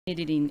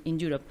needed in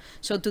Europe.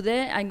 So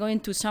today I'm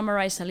going to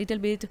summarize a little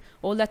bit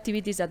all the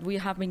activities that we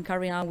have been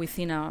carrying out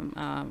within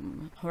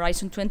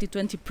Horizon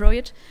 2020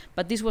 project,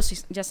 but this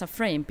was just a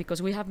frame because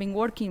we have been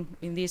working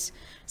in this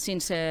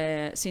since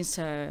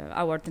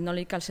our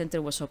technological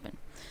center was open.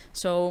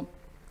 So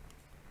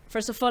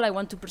first of all, I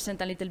want to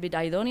present a little bit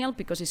Idonial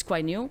because it's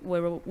quite new.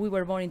 We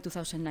were born in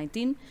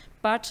 2019,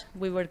 but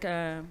we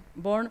were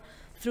born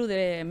through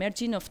the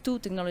merging of two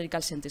technological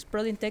centers,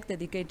 ProdinTech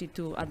dedicated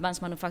to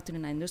advanced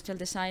manufacturing and industrial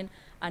design,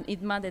 and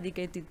ITMA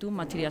dedicated to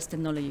materials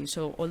technology.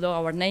 So although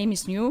our name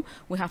is new,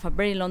 we have a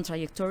very long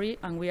trajectory,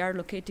 and we are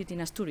located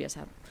in Asturias,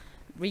 a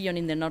region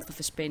in the north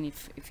of Spain,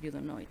 if you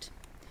don't know it.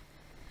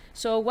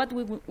 So what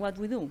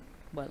we do?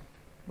 Well,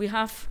 we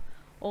have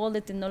all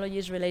the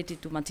technologies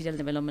related to material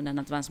development and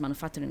advanced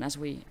manufacturing, as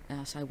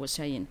I was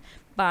saying.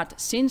 But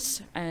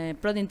since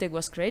ProdinTech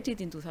was created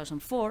in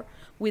 2004,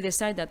 we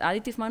decided that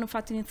additive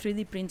manufacturing,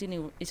 3D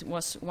printing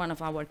was one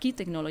of our key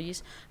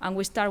technologies, and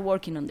we started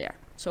working on there.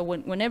 So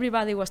when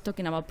everybody was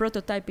talking about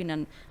prototyping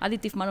and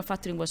additive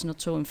manufacturing was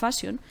not so in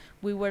fashion,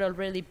 we were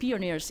already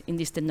pioneers in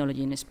this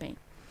technology in Spain.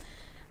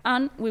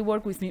 And we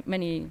work with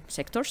many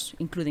sectors,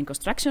 including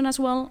construction as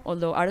well,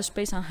 although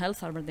aerospace and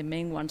health are the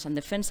main ones, and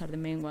defense are the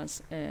main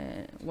ones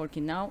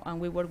working now, and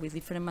we work with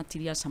different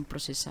materials and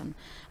processes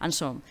and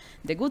so on.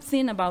 The good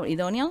thing about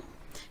Idonial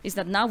is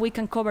that now we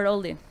can cover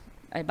all the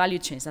value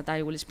chains that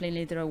I will explain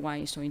later on why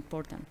it's so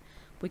important.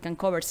 We can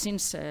cover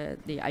since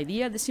the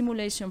idea, the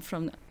simulation,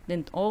 from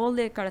then all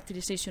the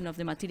characterization of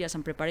the materials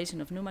and preparation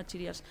of new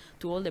materials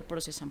to all the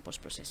process and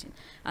post-processing.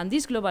 And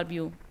this global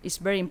view is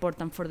very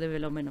important for the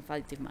development of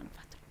additive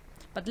manufacturing.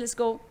 But let's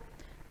go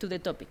to the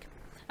topic.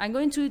 I'm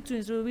going to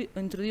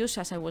introduce,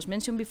 as I was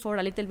mentioned before,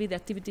 a little bit the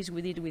activities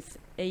we did with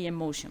AM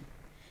Motion.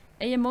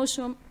 AM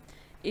Motion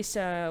is,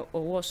 or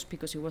was,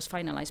 because it was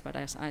finalized, but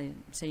as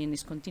I'm saying,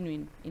 is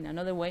continuing in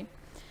another way,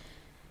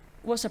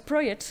 was a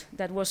project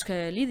that was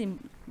leading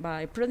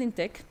by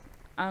ProdinTech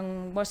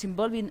and was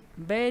involving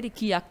very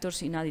key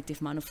actors in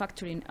additive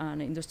manufacturing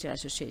and industrial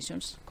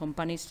associations,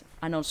 companies,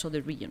 and also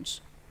the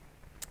regions.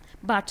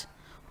 But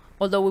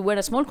although we were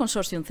a small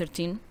consortium,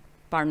 13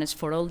 partners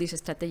for all these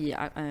strategic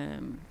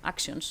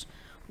actions,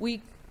 we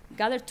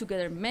gathered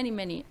together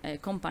many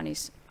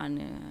companies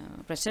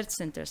and research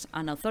centers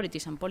and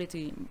authorities and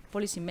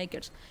policy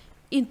makers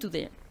into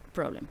the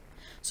problem.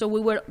 So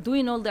we were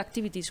doing all the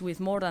activities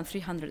with more than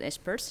 300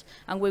 experts,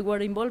 and we were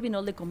involving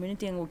all the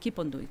community, and we'll keep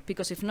on doing it,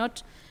 because if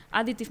not,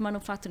 additive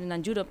manufacturing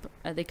and Europe,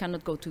 they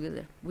cannot go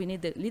together. We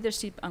need the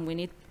leadership, and we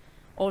need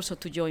also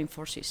to join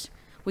forces.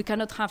 We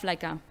cannot have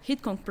like a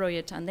HINDCON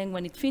project, and then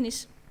when it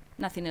finishes,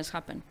 nothing else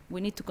happened. We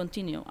need to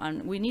continue,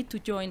 and we need to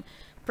join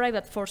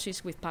private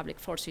forces with public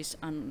forces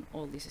and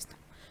all this stuff.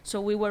 So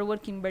we were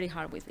working very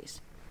hard with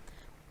this.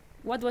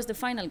 What was the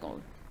final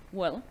goal?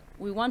 Well,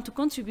 we want to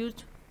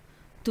contribute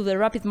to the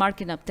rapid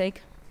market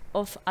uptake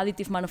of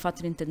additive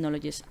manufacturing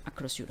technologies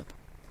across Europe.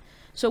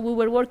 So we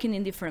were working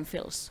in different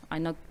fields.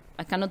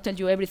 I cannot tell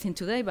you everything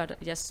today,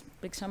 but just a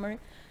quick summary.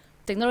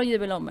 Technology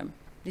development.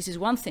 This is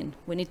one thing.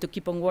 We need to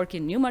keep on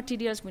working new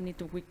materials, we need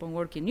to keep on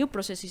working new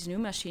processes, new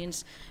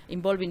machines,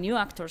 involving new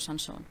actors and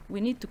so on.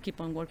 We need to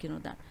keep on working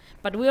on that.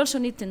 But we also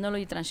need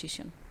technology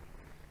transition.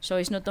 So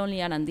it's not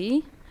only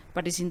R&D,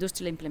 but it's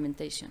industrial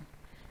implementation.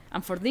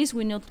 And for this,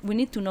 we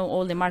need to know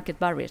all the market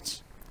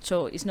barriers.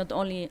 So it's not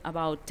only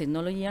about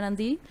technology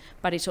R&D,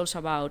 but it's also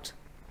about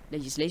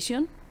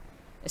legislation,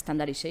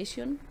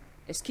 standardization,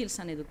 skills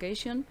and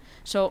education.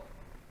 So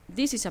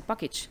this is a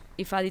package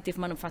if additive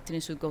manufacturing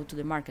should go to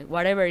the market,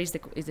 whatever is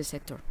the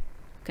sector,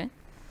 okay?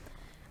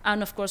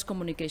 And of course,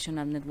 communication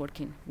and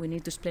networking. We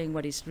need to explain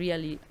what is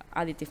really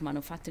additive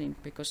manufacturing,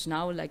 because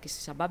now like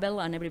it's a bubble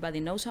and everybody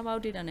knows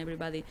about it and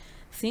everybody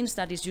thinks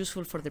that it's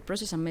useful for the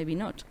process and maybe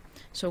not.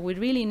 So we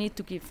really need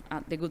to give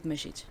the good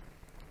message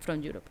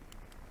from Europe.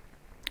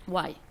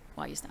 Why?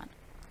 Why is that?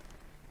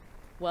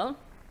 Well,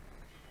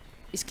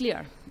 it's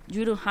clear.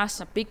 Europe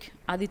has a big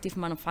additive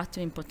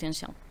manufacturing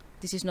potential.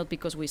 This is not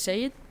because we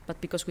say it,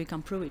 but because we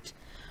can prove it.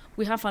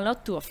 We have a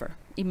lot to offer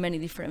in many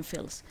different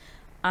fields.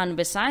 And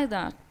besides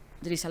that,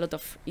 there is a lot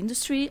of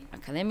industry,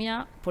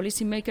 academia,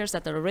 policymakers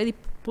that are already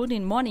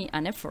putting money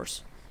and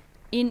efforts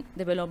in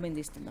developing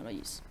these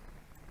technologies.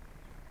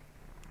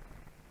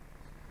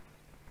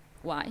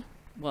 Why?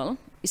 Well,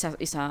 it's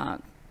a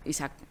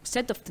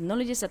set of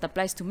technologies that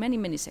applies to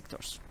many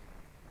sectors.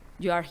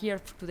 You are here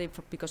today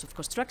because of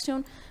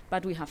construction,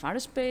 but we have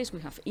aerospace,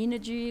 we have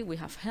energy, we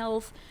have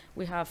health,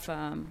 we have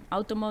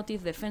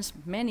automotive, defense,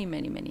 many.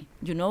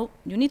 You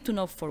need to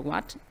know for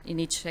what in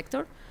each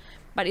sector,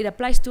 but it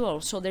applies to all.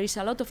 So there is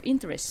a lot of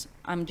interest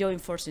and joint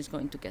forces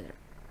going together.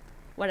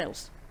 What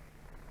else?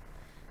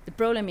 The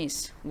problem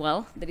is,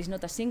 well, there is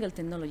not a single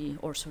technology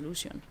or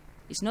solution.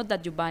 It's not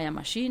that you buy a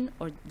machine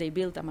or they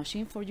build a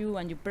machine for you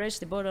and you press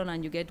the button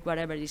and you get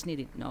whatever is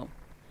needed. No,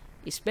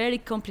 it's very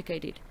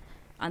complicated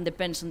and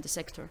depends on the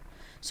sector.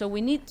 So we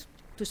need to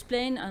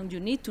explain, and you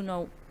need to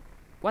know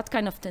what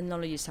kind of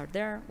technologies are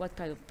there, what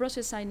kind of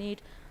process I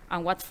need,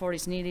 and what for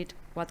is needed,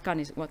 what kind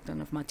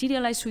of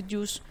material I should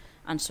use,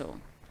 and so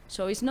on.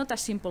 So it's not a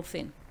simple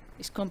thing.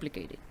 It's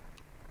complicated.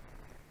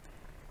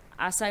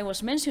 As I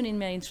was mentioning in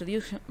my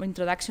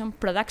introduction,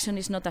 production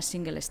is not a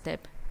single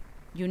step.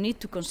 You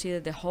need to consider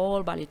the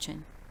whole value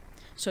chain.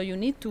 So you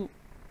need to,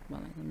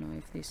 well, I don't know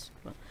if this,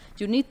 well,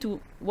 you need to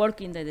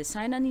work in the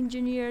design and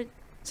engineer.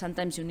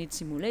 Sometimes you need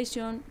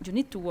simulation. You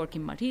need to work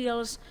in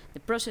materials, the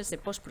process, the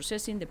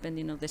post-processing,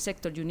 depending on the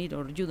sector you need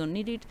or you don't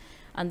need it,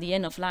 and the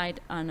end of life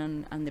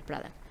and the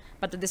product.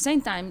 But at the same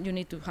time, you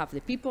need to have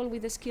the people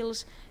with the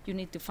skills. You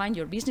need to find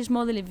your business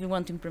model if you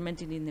want to implement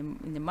it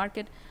in the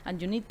market,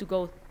 and you need to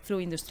go through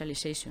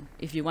industrialization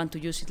if you want to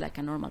use it like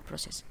a normal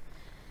process.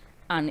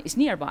 And it's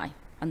nearby,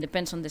 and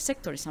depends on the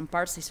sector. Some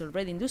parts is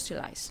already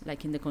industrialized,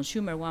 like in the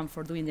consumer one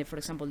for doing, for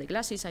example, the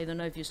glasses. I don't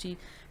know if you see,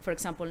 for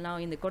example, now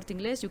in the Corte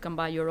Inglés, you can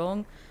buy your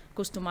own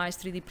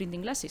customized 3D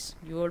printing glasses.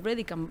 You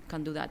already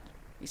can do that.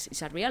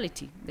 It's a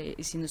reality.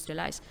 It's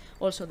industrialized.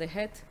 Also, the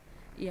head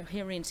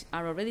earrings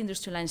are already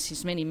industrialized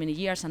since many, many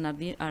years and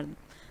are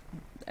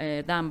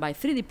done by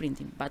 3D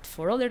printing. But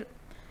for other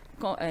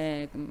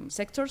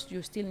sectors,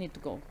 you still need to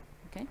go.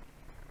 Okay.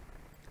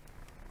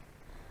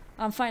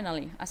 And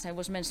finally, as I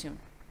was mentioning,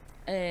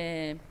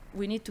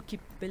 we need to keep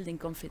building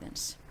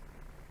confidence.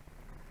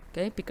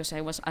 Okay, because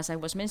as I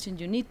was mentioning,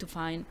 you need to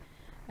find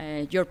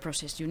your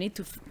process. You need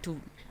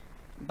to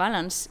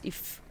balance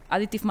if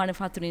additive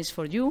manufacturing is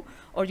for you,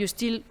 or you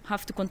still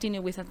have to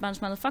continue with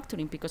advanced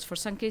manufacturing, because for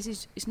some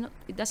cases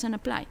it doesn't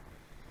apply.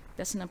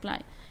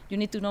 You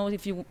need to know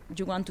if you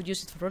want to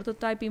use it for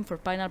prototyping, for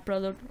final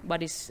product,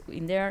 what is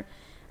in there,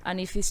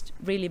 and if it's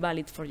really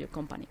valid for your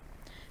company.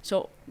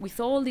 So with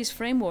all this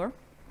framework,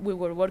 we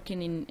were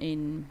working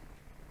in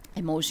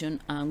emotion,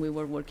 and we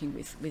were working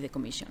with the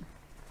Commission.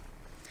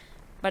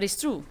 But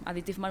it's true,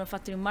 additive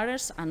manufacturing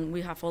matters, and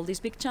we have all these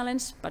big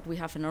challenges, but we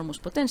have enormous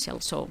potential.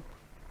 So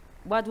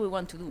what we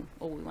want to do,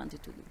 or we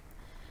wanted to do?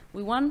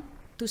 We want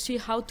to see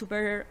how to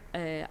better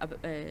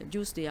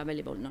use the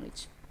available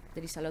knowledge.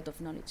 There is a lot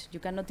of knowledge. You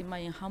cannot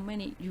imagine how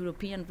many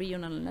European,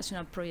 regional, and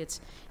national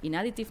projects in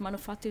additive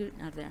manufacturing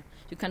are there.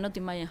 You cannot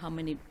imagine how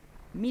many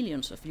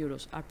millions of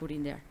euros are put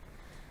in there.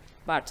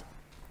 But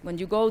when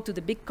you go to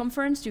the big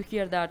conference, you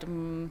hear that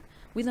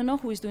we don't know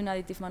who is doing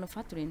additive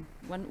manufacturing.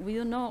 We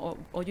don't know,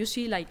 or you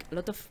see like a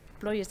lot of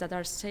projects that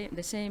are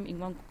the same in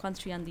one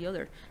country and the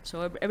other.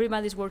 So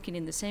everybody's working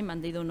in the same,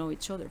 and they don't know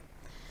each other.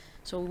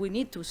 So we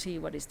need to see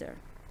what is there,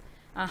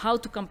 and how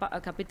to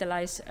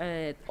capitalize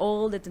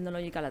all the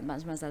technological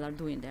advancements that are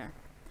doing there.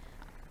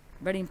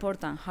 Very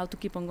important, how to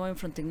keep on going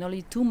from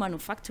technology to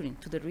manufacturing,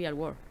 to the real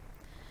world,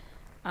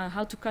 and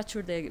how to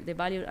capture the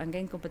value and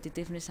gain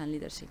competitiveness and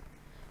leadership.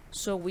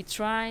 So we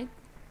try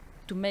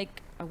to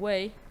make a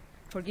way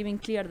for giving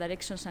clear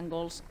directions and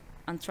goals,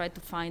 and try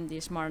to find the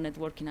smart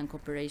networking and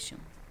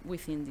cooperation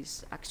within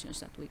these actions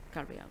that we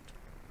carry out.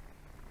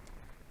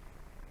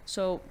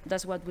 So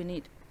that's what we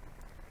need.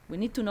 We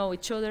need to know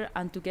each other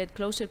and to get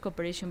closer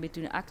cooperation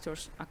between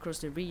actors across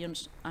the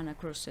regions and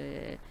across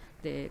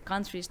the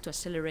countries to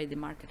accelerate the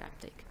market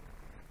uptake.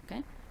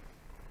 Okay?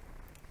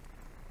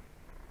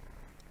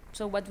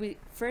 So what we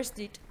first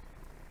did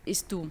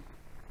is to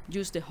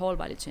use the whole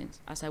value chain,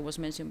 as I was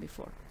mentioning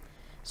before.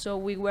 So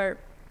we were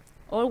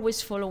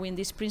always following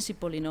this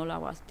principle in all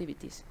our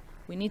activities.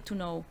 We need to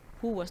know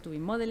who was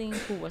doing modeling,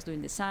 who was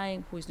doing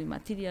design, who is doing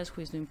materials,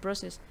 who is doing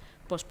process,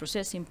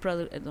 post-processing,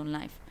 product, and on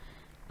life.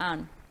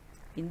 And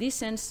in this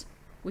sense,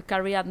 we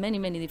carry out many,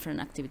 many different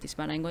activities,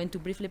 but I'm going to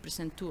briefly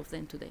present two of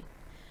them today.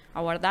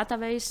 Our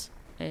database,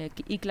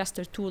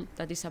 e-cluster tool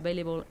that is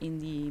available in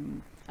the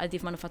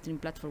Additive Manufacturing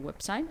Platform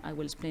website, I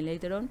will explain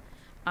later on,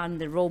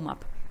 and the roadmap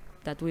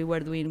that we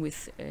were doing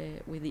with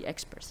the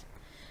experts.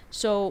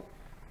 So,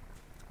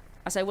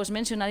 as I was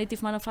mentioning,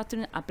 additive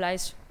manufacturing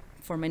applies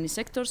for many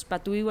sectors,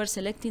 but we were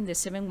selecting the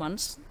 7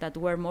 ones that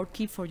were more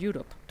key for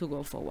Europe to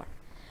go forward.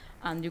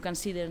 And you can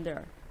see them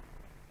there.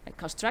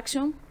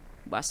 Construction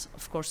was,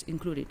 of course,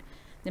 included.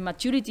 The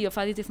maturity of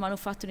additive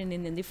manufacturing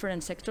in the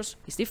different sectors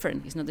is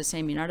different. It's not the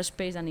same in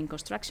aerospace and in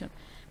construction.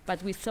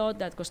 But we thought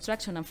that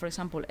construction and, for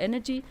example,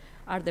 energy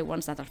are the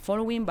ones that are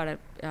following, but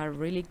are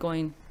really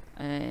going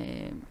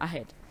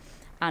ahead.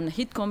 And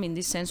HINDCON, in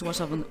this sense, was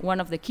one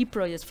of the key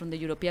projects from the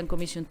European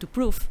Commission to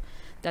prove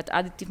that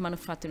additive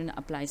manufacturing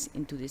applies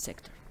into this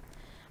sector.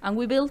 And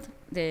we built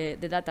the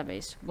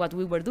database. What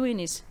we were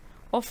doing is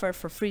offer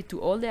for free to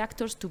all the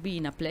actors to be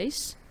in a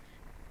place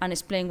and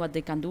explain what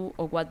they can do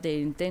or what their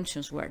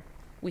intentions were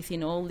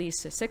within all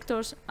these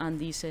sectors and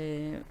these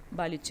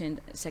value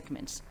chain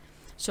segments.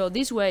 So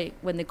this way,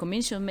 when the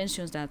Commission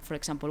mentions that, for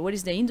example, what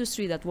is the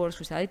industry that works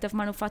with additive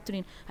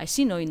manufacturing? I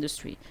see no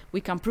industry.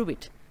 We can prove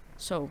it.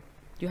 So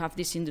you have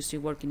this industry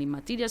working in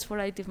materials for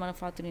additive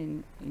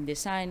manufacturing, in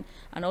design,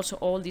 and also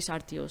all these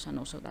RTOs, and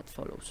also that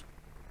follows.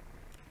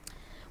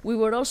 We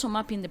were also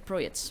mapping the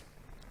projects.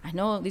 I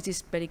know this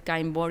is very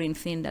boring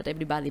thing that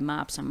everybody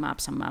maps and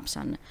maps and maps,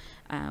 and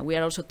we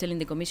are also telling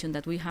the Commission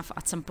that we have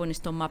at some point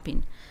stop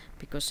mapping,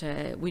 because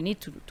we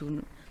need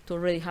to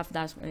already have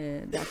that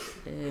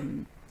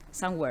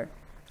somewhere.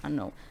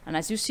 And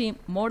as you see,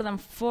 more than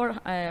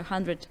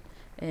 400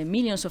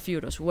 millions of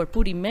euros. We were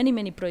putting many,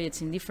 many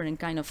projects in different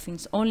kind of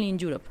things only in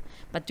Europe.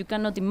 But you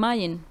cannot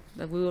imagine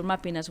that we were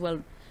mapping as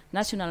well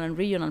national and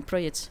regional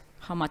projects,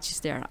 how much is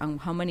there and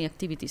how many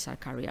activities are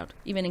carried out,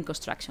 even in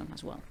construction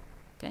as well.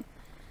 Okay?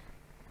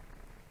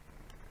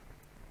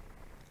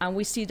 And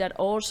we see that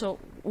also,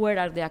 where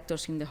are the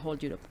actors in the whole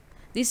Europe?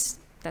 This,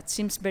 that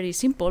seems very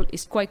simple,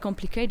 is quite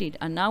complicated,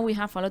 and now we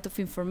have a lot of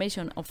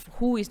information of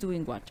who is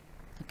doing what,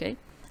 okay?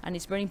 And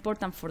it's very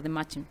important for the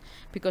matching,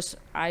 because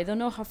I don't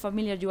know how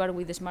familiar you are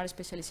with the smart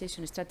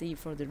specialization strategy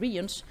for the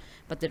regions,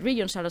 but the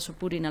regions are also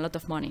putting a lot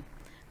of money,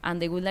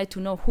 and they would like to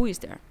know who is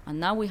there. And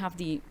now we have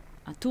a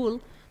tool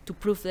to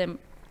prove them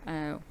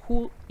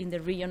who in the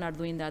region are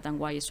doing that and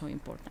why it's so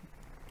important.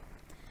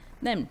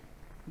 Then,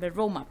 the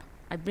roadmap.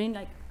 I bring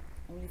like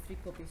only 3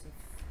 copies of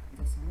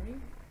the summary.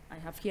 I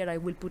have here, I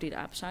will put it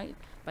upside,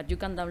 but you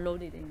can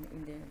download it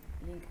in the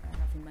link I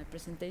have in my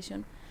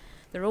presentation.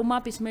 The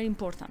roadmap is very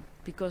important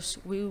because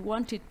we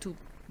wanted to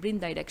bring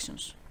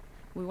directions.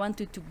 We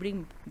wanted to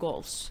bring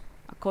goals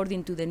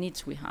according to the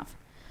needs we have.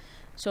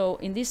 So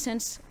in this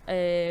sense,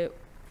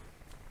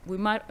 we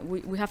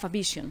have a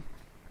vision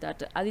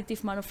that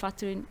additive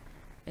manufacturing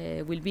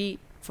will be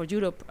for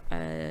Europe,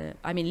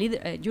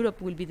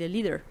 Europe will be the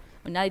leader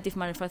on additive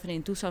manufacturing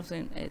in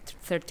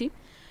 2030,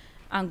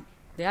 and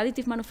the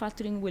additive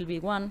manufacturing will be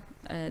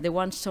the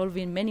one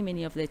solving many,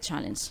 many of the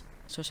challenges,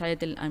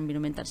 societal and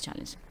environmental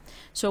challenges.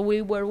 So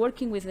we were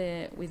working with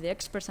the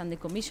experts and the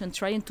Commission,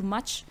 trying to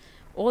match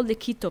all the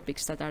key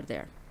topics that are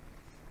there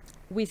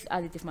with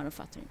additive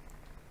manufacturing.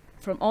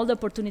 From all the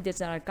opportunities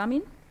that are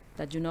coming,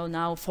 that you know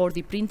now,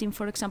 4D printing,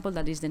 for example,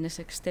 that is the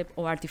next step,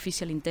 or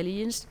artificial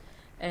intelligence,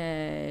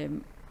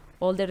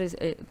 all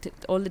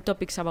the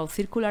topics about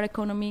circular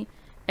economy,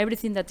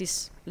 everything that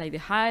is like the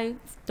high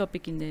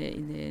topic in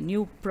the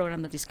new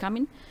program that is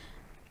coming,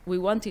 we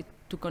wanted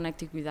to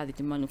connect it with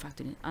additive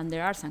manufacturing, and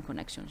there are some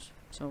connections.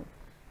 So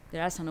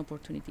there are some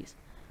opportunities.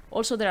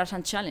 Also, there are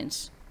some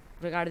challenges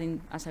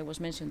regarding, as I was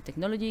mentioning,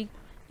 technology,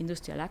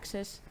 industrial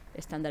access,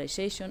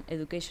 standardization,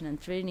 education and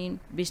training,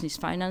 business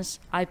finance,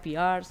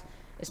 IPRs,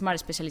 smart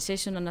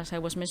specialization, and as I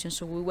was mentioning,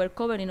 so we were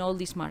covering all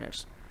these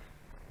matters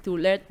to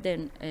let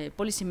then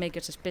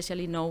policymakers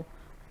especially know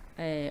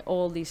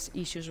all these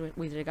issues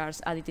with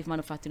regards additive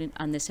manufacturing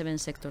and the 7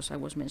 sectors I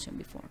was mentioning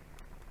before.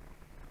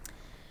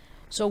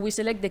 So we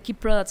select the key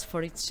products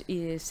for each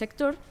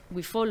sector,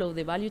 we follow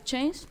the value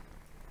chains,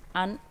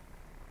 and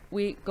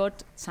we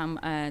got some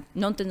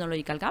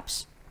non-technological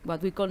gaps.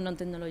 What we call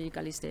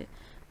non-technological is the,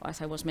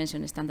 as I was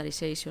mentioning,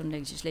 standardization,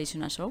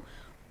 legislation, and so.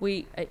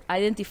 We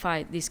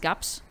identify these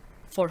gaps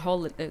for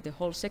the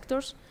whole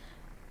sectors,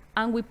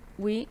 and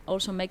we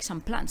also make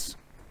some plans,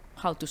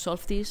 how to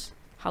solve this,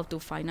 how to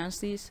finance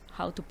this,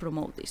 how to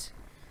promote this.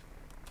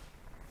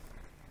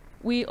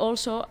 We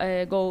also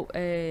go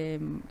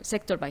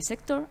sector by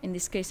sector. In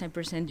this case, I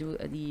present you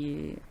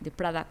the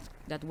products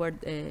that were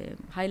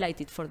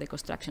highlighted for the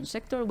construction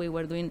sector. We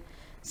were doing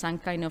some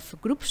kind of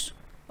groups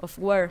of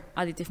where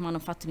additive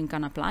manufacturing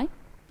can apply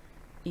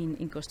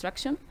in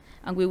construction,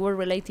 and we were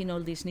relating all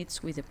these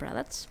needs with the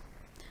products.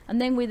 And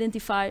then we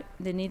identify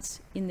the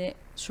needs in the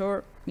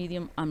short,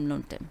 medium, and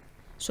long term.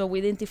 So we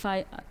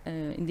identify,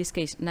 in this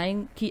case,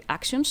 9 key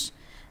actions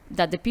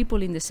that the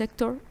people in the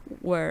sector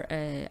were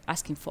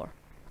asking for.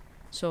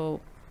 So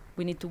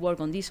we need to work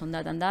on this, on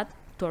that, and that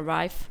to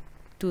arrive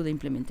to the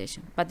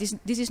implementation. But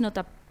this is not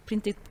a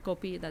printed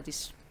copy that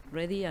is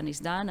ready and is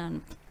done,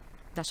 and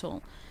that's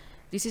all.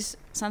 This is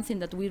something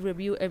that we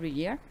review every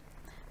year,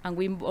 and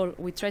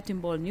we try to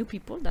involve new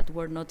people that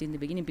were not in the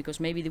beginning because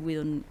maybe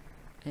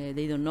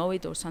they don't know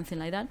it or something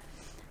like that.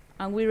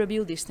 And we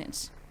review these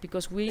things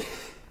because we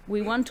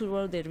want to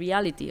know the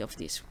reality of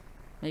this,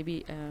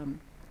 maybe,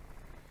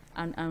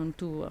 and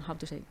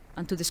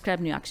to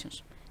describe new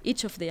actions.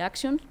 Each of the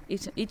actions,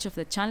 each of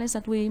the challenges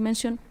that we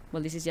mentioned,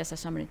 well, this is just a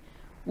summary.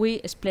 We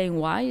explain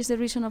why is the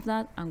reason of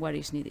that and what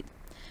is needed.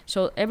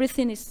 So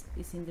everything is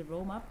in the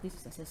roadmap. This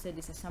is, as I said,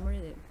 is a summary.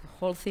 The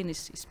whole thing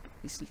is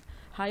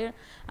higher.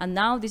 And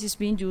now this is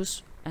being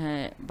used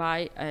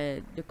by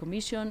the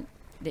Commission,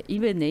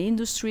 even the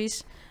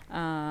industries,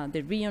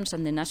 the regions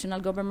and the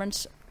national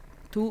governments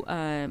to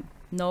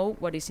know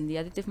what is in the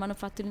additive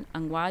manufacturing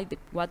and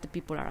what the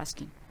people are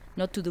asking,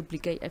 not to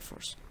duplicate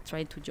efforts,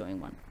 try to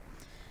join one.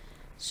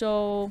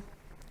 So,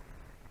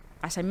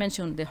 as I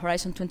mentioned, the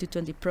Horizon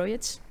 2020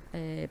 projects,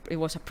 it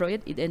was a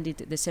project, it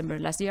ended December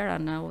last year,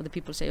 and now the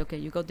people say, okay,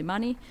 you got the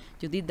money,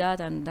 you did that,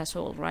 and that's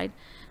all, right?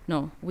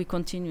 No, we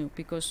continue,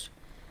 because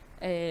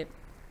there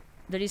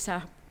is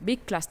a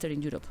big cluster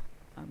in Europe,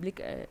 a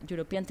big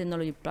European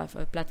technology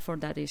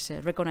platform that is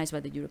recognized by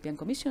the European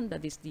Commission,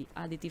 that is the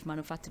Additive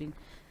Manufacturing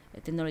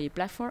Technology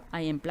Platform,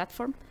 IM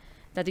platform,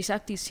 that is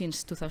active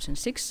since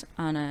 2006,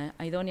 and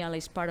Idonial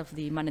is part of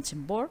the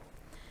management board,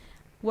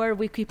 where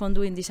we keep on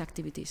doing these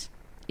activities.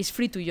 It's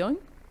free to join,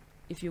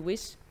 if you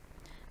wish.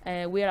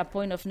 We are a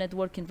point of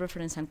networking,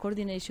 reference, and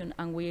coordination,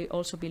 and we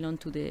also belong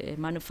to the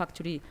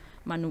manufacture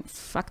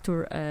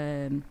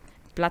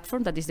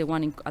platform, that is the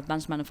one in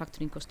advanced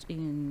manufacturing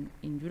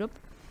in Europe.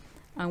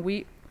 And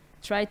we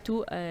try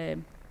to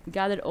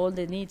gather all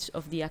the needs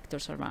of the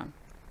actors around.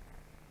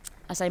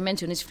 As I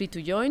mentioned, it's free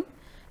to join.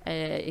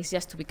 It's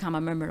just to become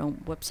a member on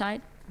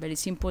website. Very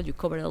simple. You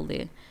cover all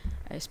the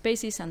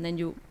spaces, and then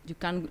you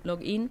can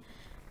log in,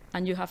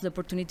 and you have the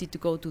opportunity to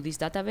go to this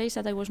database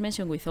that I was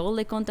mentioning with all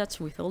the contacts,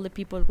 with all the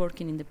people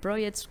working in the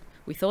projects,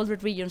 with all the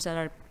regions that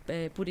are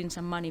putting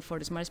some money for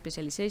the smart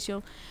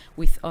specialization,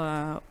 with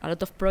a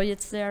lot of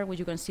projects there where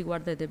you can see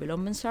what the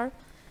developments are.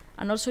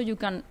 And also you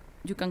can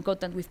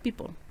contact with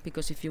people,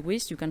 because if you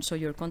wish, you can show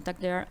your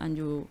contact there, and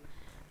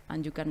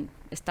you can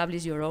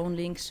establish your own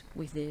links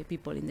with the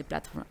people in the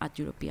platform at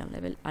European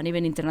level and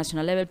even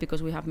international level,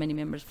 because we have many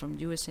members from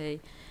USA,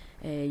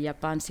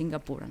 Japan,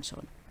 Singapore, and so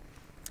on.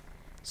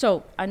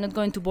 So I'm not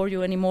going to bore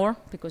you anymore,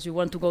 because you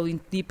want to go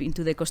deep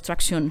into the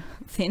construction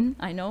thing,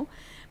 I know.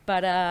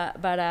 But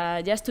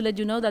just to let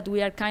you know that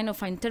we are kind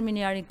of an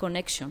intermediary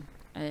connection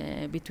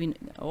between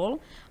all,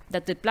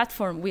 that the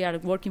platform, we are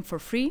working for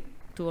free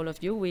to all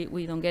of you.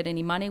 We don't get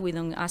any money. We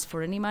don't ask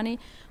for any money.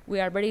 We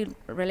are very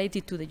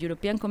related to the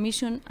European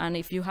Commission, and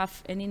if you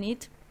have any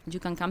need, you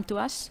can come to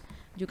us.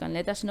 You can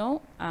let us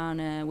know,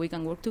 and we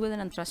can work together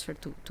and transfer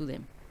to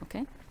them,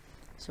 okay?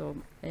 So,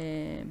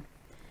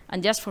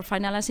 and just for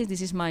finalizing,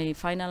 this is my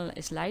final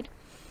slide.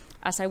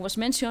 As I was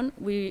mentioned,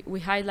 we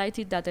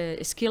highlighted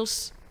that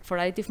skills for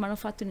additive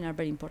manufacturing are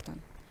very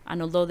important.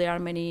 And although there are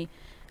many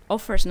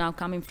offers now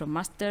coming from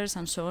masters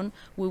and so on,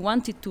 we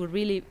wanted to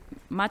really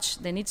match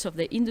the needs of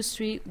the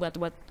industry with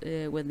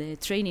the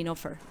training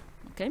offer,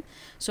 okay?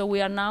 So we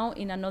are now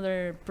in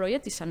another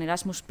project. It's an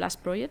Erasmus Plus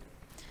project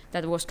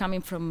that was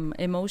coming from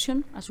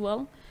Emotion as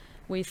well,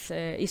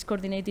 is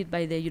coordinated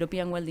by the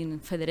European Welding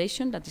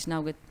Federation, that is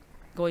now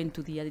going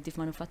to the additive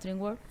manufacturing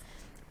world.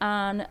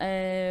 And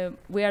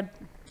we are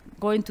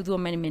going to do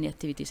many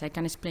activities. I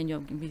can explain your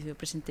video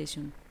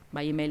presentation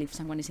by email if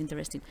someone is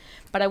interested.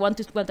 But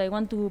what I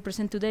want to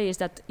present today is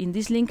that in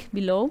this link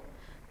below,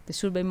 the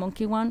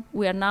SurveyMonkey one,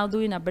 we are now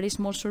doing a very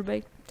small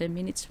survey, 10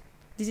 minutes.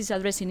 This is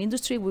addressing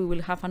industry. We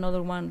will have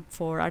another one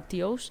for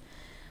RTOs,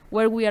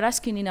 where we are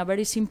asking in a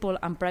very simple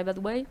and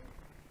private way,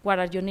 what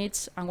are your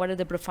needs and what are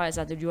the profiles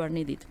that you are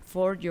needed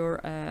for your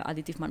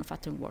additive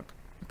manufacturing work,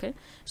 okay?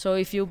 So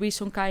if you be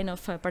some kind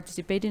of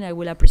participating, I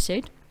will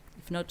appreciate.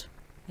 If not,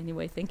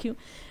 anyway, thank you.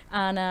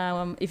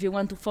 And if you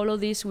want to follow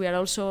this, we are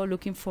also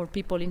looking for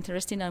people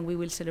interested, and we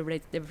will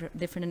celebrate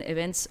different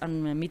events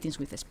and meetings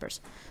with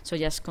experts. So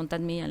just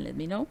contact me and let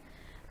me know.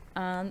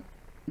 And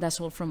that's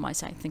all from my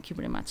side. Thank you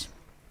very much.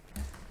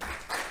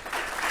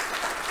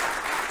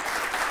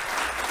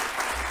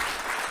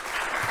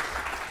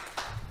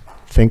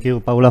 Thank you,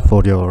 Paula,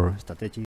 for your strategy.